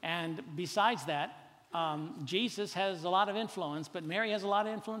 And besides that, Jesus has a lot of influence, but Mary has a lot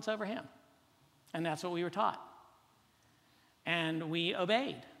of influence over him. And that's what we were taught. And we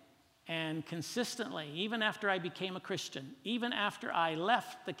obeyed. And consistently, even after I became a Christian, even after I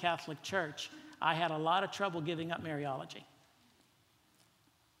left the Catholic Church, I had a lot of trouble giving up Mariology.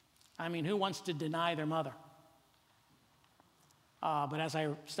 I mean, who wants to deny their mother? But as I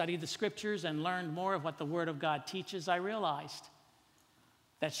studied the scriptures and learned more of what the Word of God teaches, I realized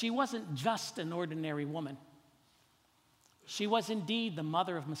that she wasn't just an ordinary woman. She was indeed the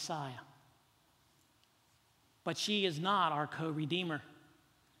mother of Messiah. But she is not our co-redeemer,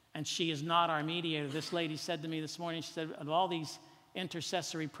 and she is not our mediator. This lady said to me this morning, she said, of all these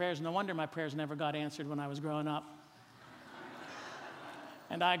intercessory prayers, no wonder my prayers never got answered when I was growing up.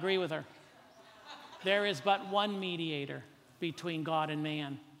 And I agree with her. There is but one mediator between God and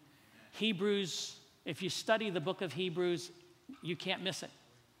man. Hebrews, if you study the book of Hebrews, you can't miss it.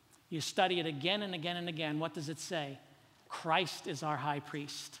 You study it again and again and again. What does it say? Christ is our high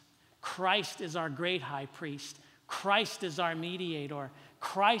priest. Christ is our great high priest. Christ is our mediator.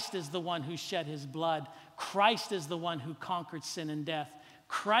 Christ is the one who shed his blood. Christ is the one who conquered sin and death.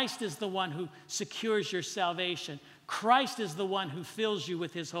 Christ is the one who secures your salvation. Christ is the one who fills you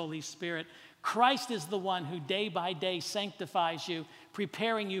with his Holy Spirit. Christ is the one who day by day sanctifies you,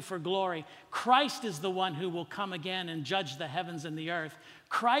 preparing you for glory. Christ is the one who will come again and judge the heavens and the earth.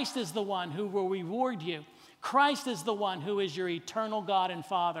 Christ is the one who will reward you. Christ is the one who is your eternal God and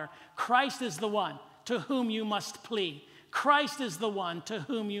Father. Christ is the one to whom you must plead. Christ is the one to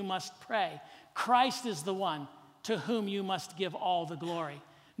whom you must pray. Christ is the one to whom you must give all the glory.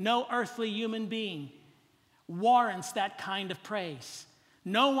 No earthly human being warrants that kind of praise.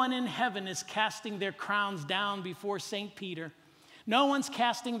 No one in heaven is casting their crowns down before St. Peter. No one's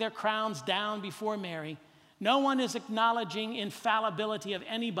casting their crowns down before Mary. No one is acknowledging infallibility of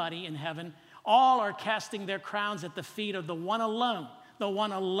anybody in heaven. All are casting their crowns at the feet of the one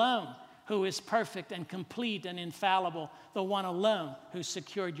alone who is perfect and complete and infallible, the one alone who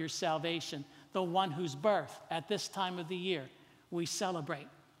secured your salvation, the one whose birth at this time of the year we celebrate.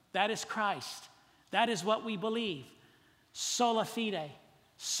 That is Christ. That is what we believe. Sola fide,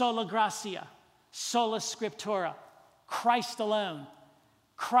 sola gratia, sola scriptura. Christ alone,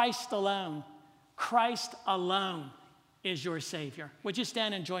 Christ alone, Christ alone is your Savior. Would you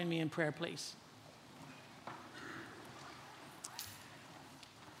stand and join me in prayer, please?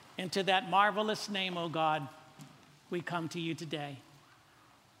 Into that marvelous name, O God, we come to you today.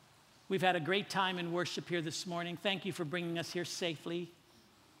 We've had a great time in worship here this morning. Thank you for bringing us here safely.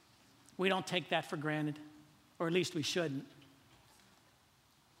 We don't take that for granted, or at least we shouldn't.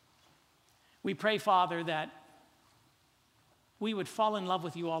 We pray, Father, that we would fall in love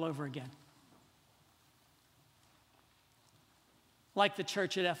with you all over again. Like the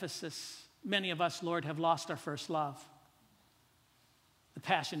church at Ephesus, many of us, Lord, have lost our first love. The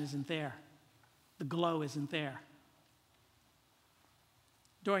passion isn't there. The glow isn't there.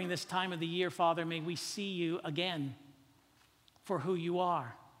 During this time of the year, Father, may we see you again for who you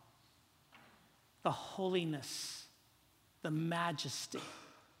are. The holiness, the majesty,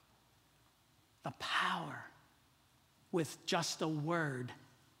 the power. With just a word,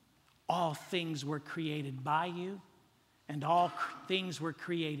 all things were created by you, and all things were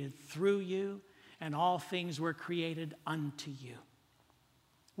created through you, and all things were created unto you.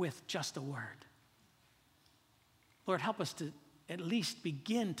 With just a word. Lord, help us to at least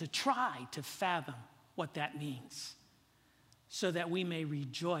begin to try to fathom what that means, so that we may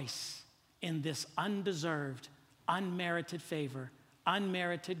rejoice in this undeserved, unmerited favor,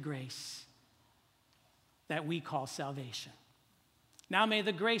 unmerited grace that we call salvation. Now may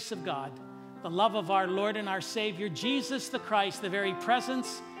the grace of God, the love of our Lord and our Savior, Jesus the Christ, the very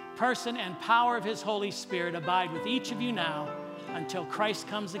presence, person, and power of his Holy Spirit abide with each of you now until Christ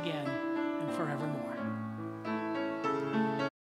comes again and forevermore.